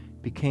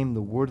 it became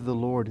the word of the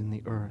Lord in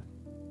the earth.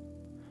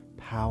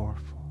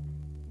 Powerful.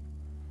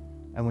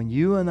 And when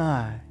you and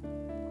I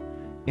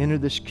enter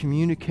this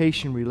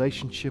communication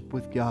relationship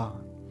with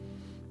God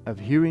of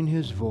hearing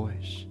His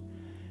voice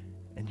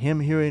and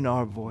Him hearing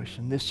our voice,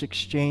 and this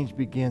exchange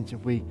begins,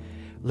 and we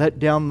let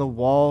down the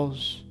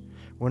walls.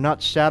 We're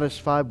not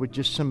satisfied with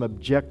just some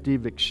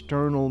objective,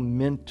 external,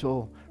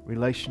 mental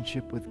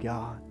relationship with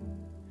God.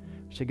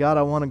 We say, God,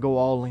 I want to go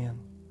all in.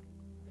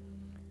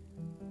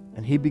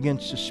 And He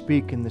begins to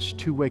speak, and this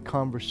two-way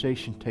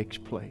conversation takes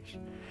place.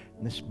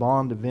 And this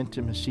bond of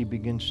intimacy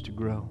begins to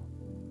grow.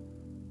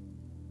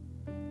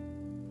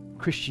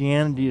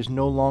 Christianity is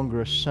no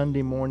longer a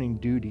Sunday morning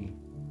duty.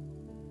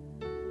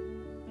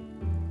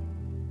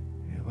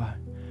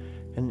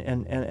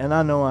 And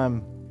I know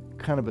I'm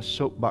kind of a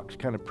soapbox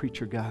kind of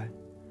preacher guy.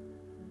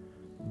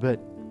 but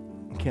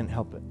I can't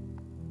help it.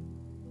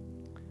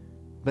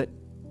 But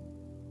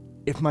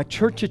if my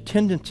church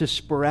attendance is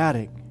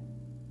sporadic,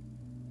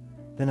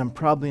 then I'm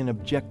probably an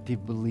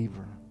objective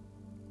believer.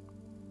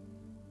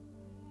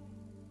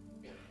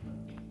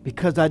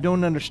 Because I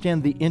don't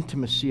understand the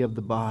intimacy of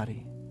the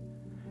body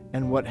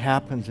and what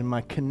happens in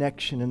my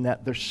connection, and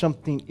that there's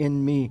something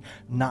in me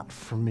not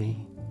for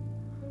me.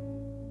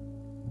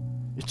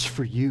 It's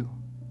for you.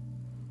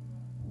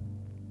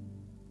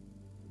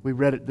 We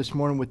read it this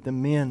morning with the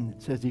men.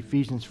 It says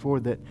Ephesians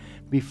 4 that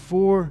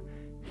before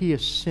he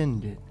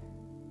ascended,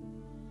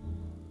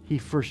 he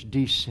first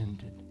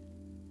descended.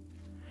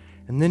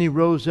 And then he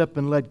rose up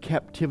and led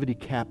captivity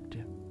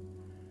captive.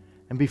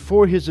 And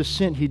before his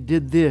ascent, he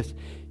did this.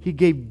 He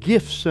gave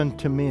gifts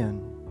unto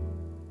men.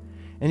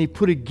 And he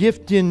put a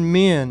gift in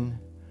men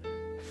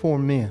for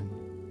men.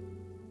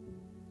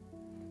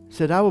 He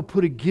said, I will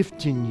put a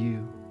gift in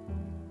you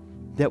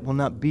that will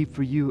not be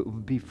for you, it will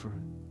be for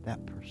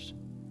that person.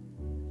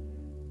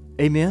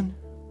 Amen?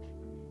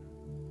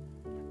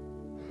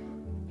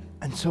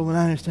 And so when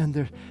I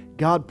understand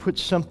God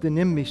puts something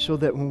in me so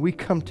that when we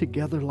come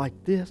together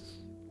like this,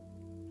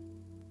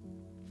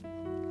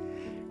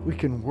 we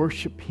can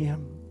worship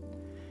Him.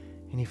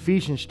 And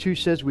Ephesians 2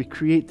 says we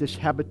create this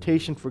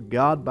habitation for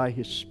God by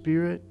His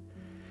Spirit.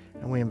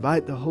 And we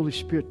invite the Holy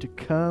Spirit to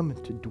come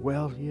and to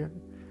dwell here.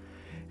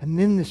 And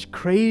then this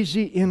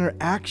crazy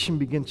interaction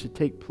begins to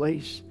take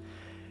place.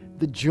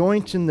 The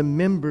joints and the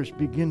members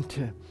begin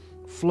to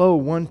flow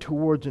one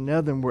towards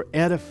another, and we're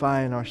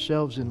edifying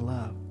ourselves in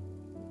love.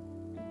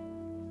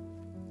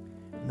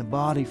 And the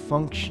body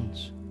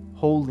functions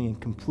wholly and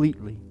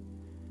completely.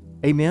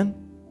 Amen?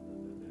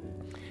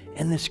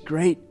 And this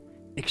great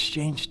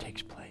exchange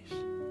takes place.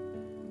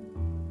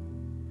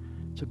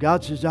 So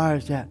God's desire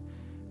is that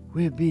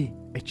we would be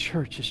a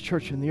church, His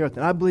church in the earth.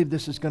 And I believe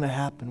this is going to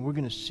happen. We're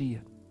going to see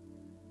it.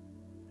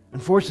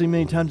 Unfortunately,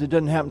 many times it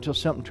doesn't happen until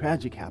something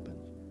tragic happens.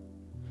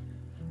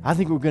 I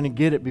think we're going to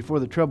get it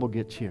before the trouble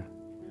gets here.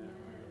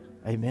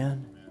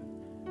 Amen?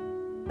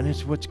 And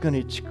it's what's going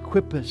to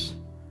equip us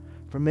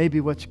for maybe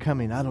what's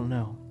coming. I don't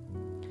know.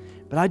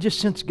 But I just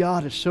sense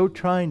God is so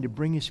trying to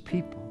bring His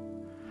people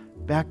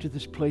back to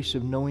this place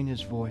of knowing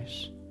His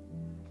voice.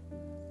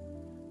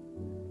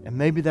 And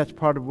maybe that's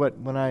part of what,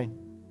 when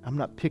I'm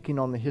not picking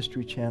on the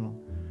History Channel,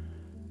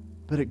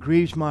 but it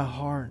grieves my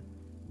heart.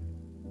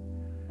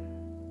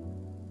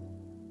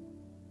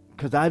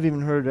 Because I've even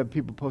heard of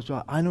people post,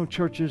 I know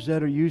churches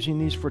that are using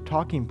these for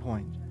talking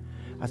points.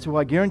 I said,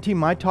 well, I guarantee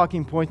my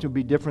talking points will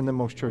be different than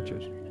most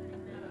churches.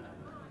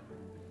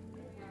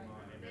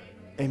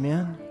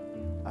 Amen?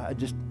 I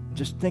just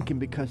thinking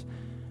because,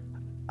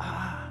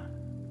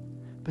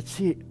 but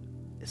see,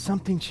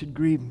 something should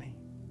grieve me.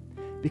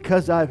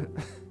 Because I've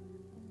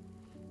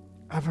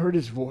heard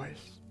His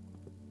voice.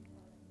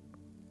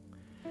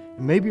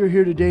 And maybe you're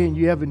here today and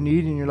you have a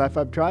need in your life.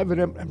 I'm driving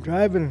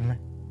and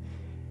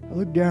I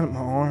look down at my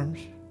arms.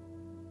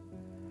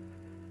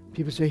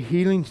 People say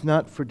healing's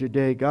not for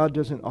today. God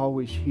doesn't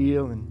always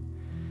heal. And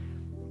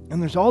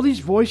there's all these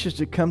voices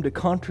that come to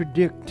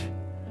contradict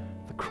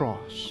the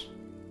cross.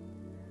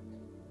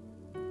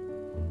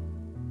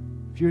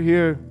 If you're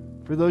here,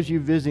 for those of you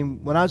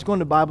visiting, when I was going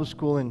to Bible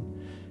school in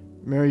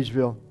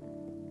Marysville,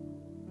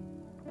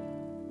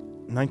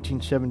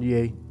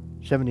 1978,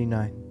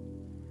 79,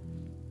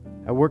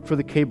 I worked for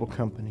the cable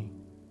company.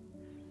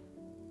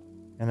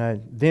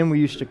 And then we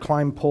used to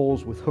climb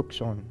poles with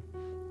hooks on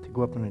to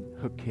go up on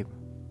a hook cable.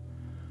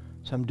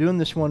 So I'm doing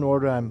this one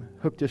order. I'm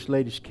hooked this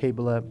lady's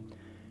cable up.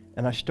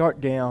 And I start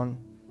down.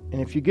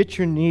 And if you get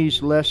your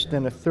knees less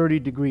than a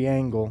 30-degree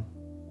angle,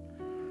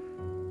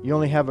 you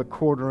only have a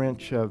 1/4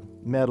 inch of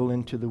metal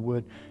into the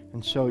wood.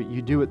 And so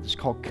you do it's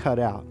called cut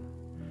out.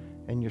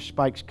 And your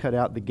spikes cut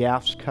out, the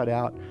gaffs cut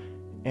out,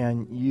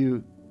 and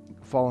you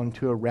fall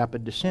into a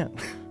rapid descent.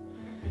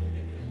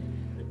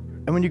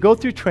 And when you go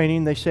through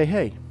training, they say,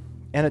 hey,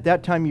 and at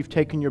that time you've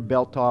taken your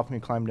belt off and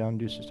you climb down and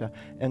do some stuff.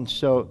 And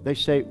so they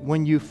say,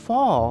 when you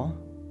fall,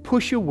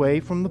 push away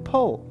from the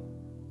pole.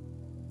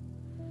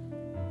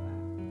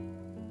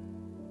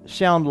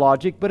 Sound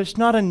logic, but it's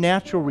not a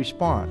natural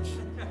response.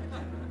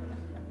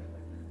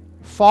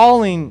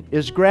 Falling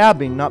is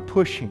grabbing, not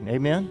pushing.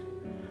 Amen?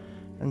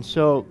 And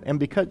so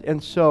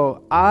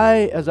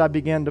as I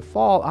began to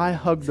fall, I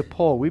hugged the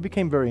pole. We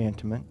became very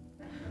intimate.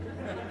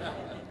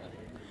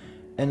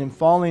 And in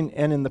falling,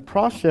 and in the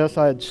process,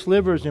 I had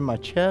slivers in my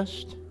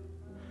chest,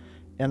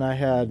 and I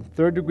had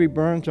 3rd-degree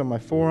burns on my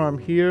forearm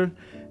here,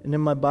 and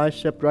then my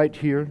bicep right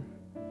here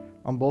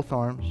on both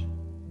arms.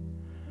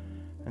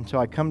 And so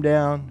I come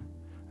down,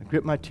 I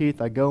grip my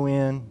teeth, I go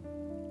in,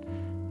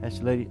 ask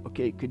the lady,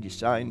 okay, could you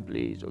sign,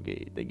 please?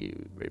 Okay, thank you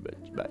very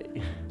much,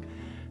 bye.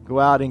 Go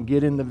out and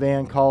get in the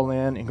van, call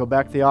in, and go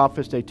back to the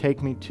office. They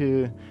take me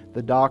to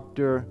the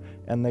doctor,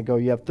 and they go,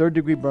 you have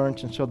 3rd-degree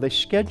burns, and so they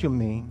schedule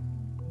me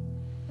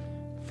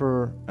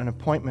for an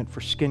appointment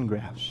for skin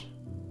grafts.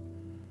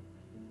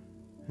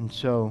 And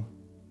so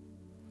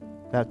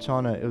that's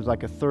it was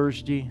like a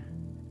Thursday,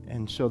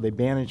 and so they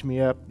bandaged me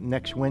up.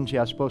 Next Wednesday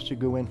I was supposed to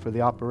go in for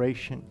the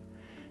operation,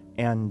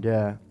 And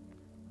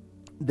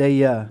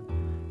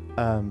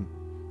I'm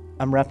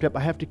wrapped up. I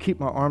have to keep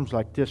my arms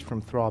like this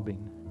from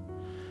throbbing.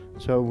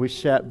 So we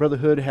sat, Brother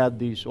Hood had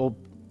these old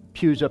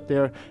pews up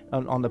there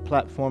on the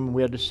platform, and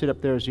we had to sit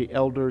up there as the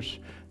elders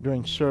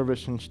during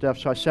service and stuff.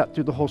 So I sat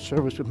through the whole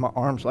service with my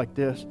arms like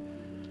this,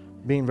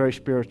 being very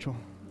spiritual.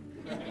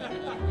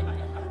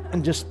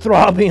 And just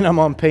throbbing. I'm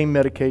on pain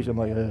medication. I'm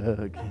like,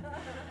 okay.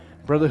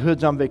 Brother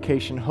Hood's on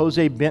vacation.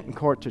 Jose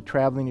Bentoncourt's a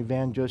traveling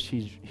evangelist.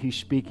 He's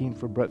speaking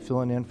for Brett,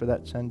 filling in for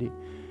that Sunday.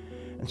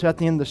 And so at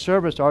the end of the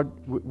service,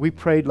 we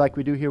prayed like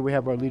we do here. We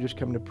have our leaders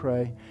come to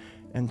pray.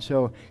 And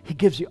so he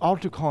gives the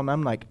altar call, and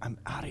I'm like, I'm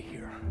out of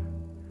here.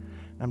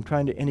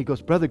 And he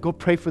goes, brother, go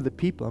pray for the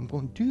people. I'm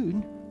going,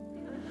 dude.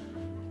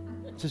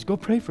 He says, go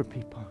pray for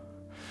people.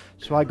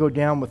 So I go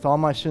down with all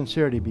my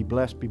sincerity, be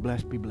blessed, be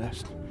blessed, be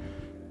blessed.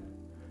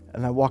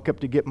 And I walk up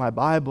to get my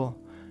Bible,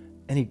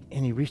 and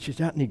he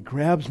reaches out and he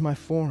grabs my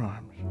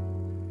forearms.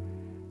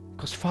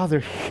 Because Father,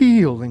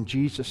 heal in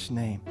Jesus'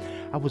 name.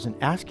 I wasn't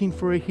asking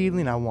for a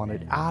healing. I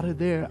wanted out of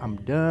there. I'm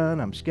done.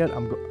 I'm scared.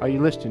 Are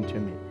you listening to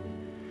me?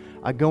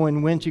 I go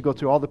in Wednesday, go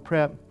through all the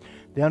prep.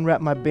 They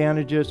unwrap my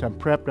bandages. I'm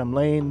prepped. I'm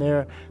laying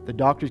there. The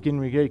doctor's getting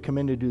ready to come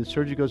in to do the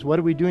surgery. He goes, what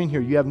are we doing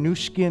here? You have new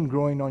skin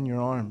growing on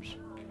your arms.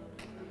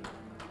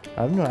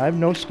 I have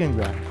no skin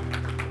growing.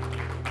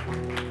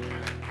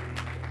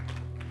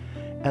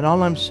 And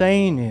all I'm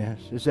saying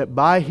is that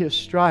by His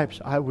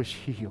stripes I was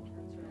healed.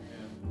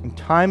 And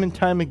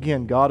time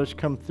again, God has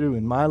come through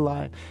in my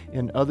life,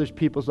 in others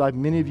people's life.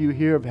 Many of you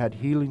here have had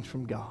healings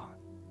from God.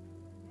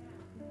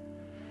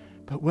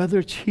 But whether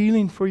it's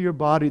healing for your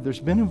body, there's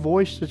been a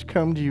voice that's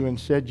come to you and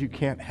said you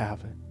can't have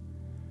it.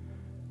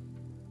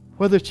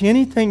 Whether it's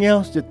anything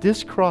else that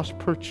this cross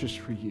purchased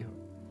for you.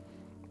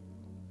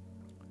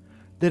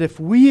 That if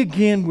we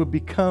again would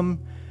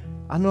become,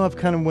 I know I've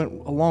kind of went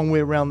a long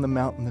way around the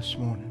mountain this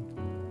morning.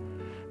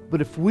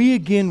 But if we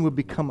again would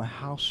become a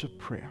house of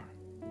prayer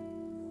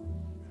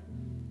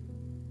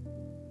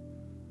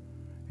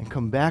and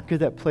come back to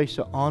that place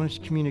of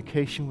honest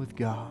communication with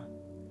God,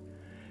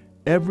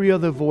 every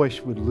other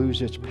voice would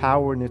lose its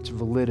power and its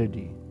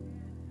validity.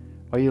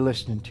 Are you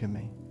listening to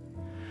me?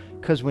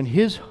 Because when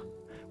His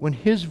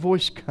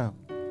voice comes,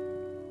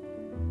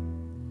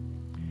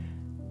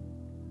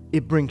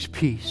 it brings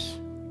peace.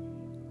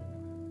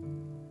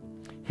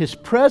 His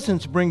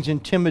presence brings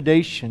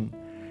intimidation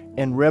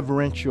and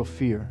reverential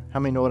fear. How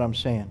many know what I'm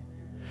saying?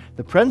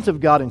 The presence of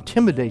God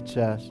intimidates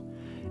us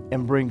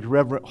and brings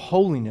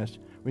holiness.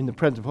 We're in the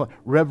presence of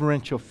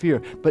reverential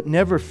fear, but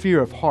never fear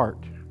of heart.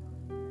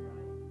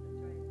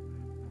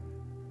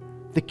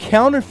 The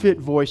counterfeit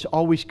voice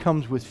always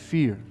comes with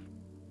fear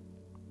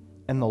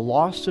and the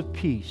loss of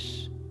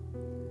peace.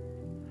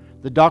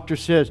 The doctor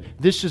says,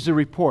 this is the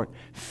report.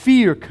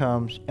 Fear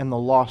comes and the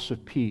loss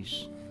of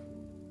peace.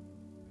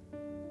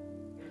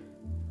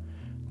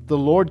 The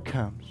Lord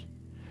comes.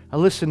 I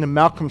listened to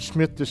Malcolm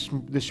Smith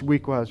this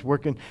week while I was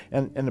working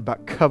and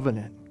about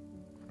covenant.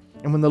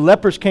 And when the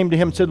lepers came to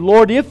him and said,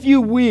 Lord, if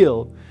you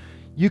will,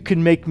 you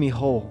can make me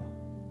whole.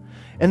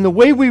 And the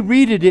way we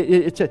read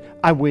it's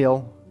I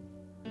will.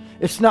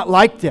 It's not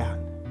like that.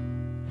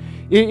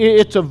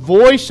 It's a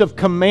voice of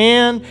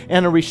command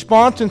and a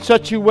response in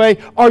such a way,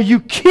 are you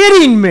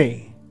kidding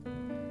me?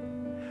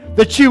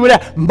 That you would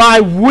have, my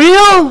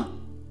will?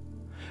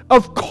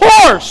 Of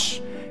course,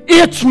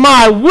 it's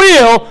my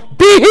will,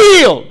 be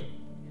healed.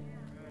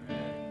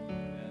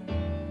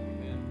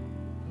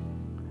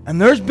 And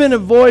there's been a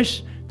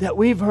voice that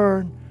we've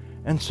heard,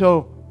 and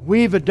so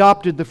we've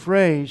adopted the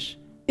phrase,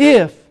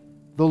 if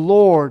the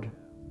Lord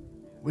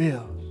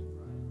wills.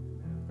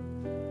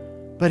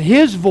 But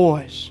His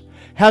voice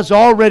has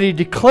already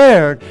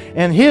declared,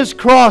 and His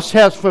cross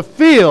has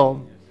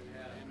fulfilled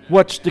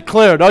what's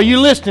declared. Are you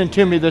listening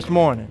to me this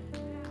morning?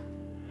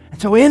 And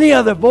so any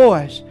other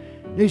voice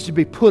needs to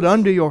be put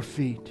under your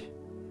feet,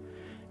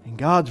 and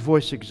God's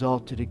voice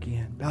exalted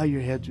again. Bow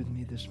your heads with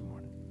me this morning.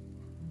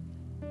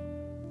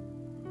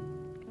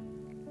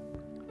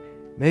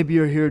 Maybe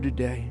you're here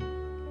today,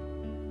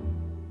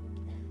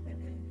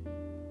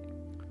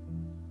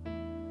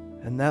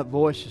 and that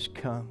voice has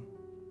come.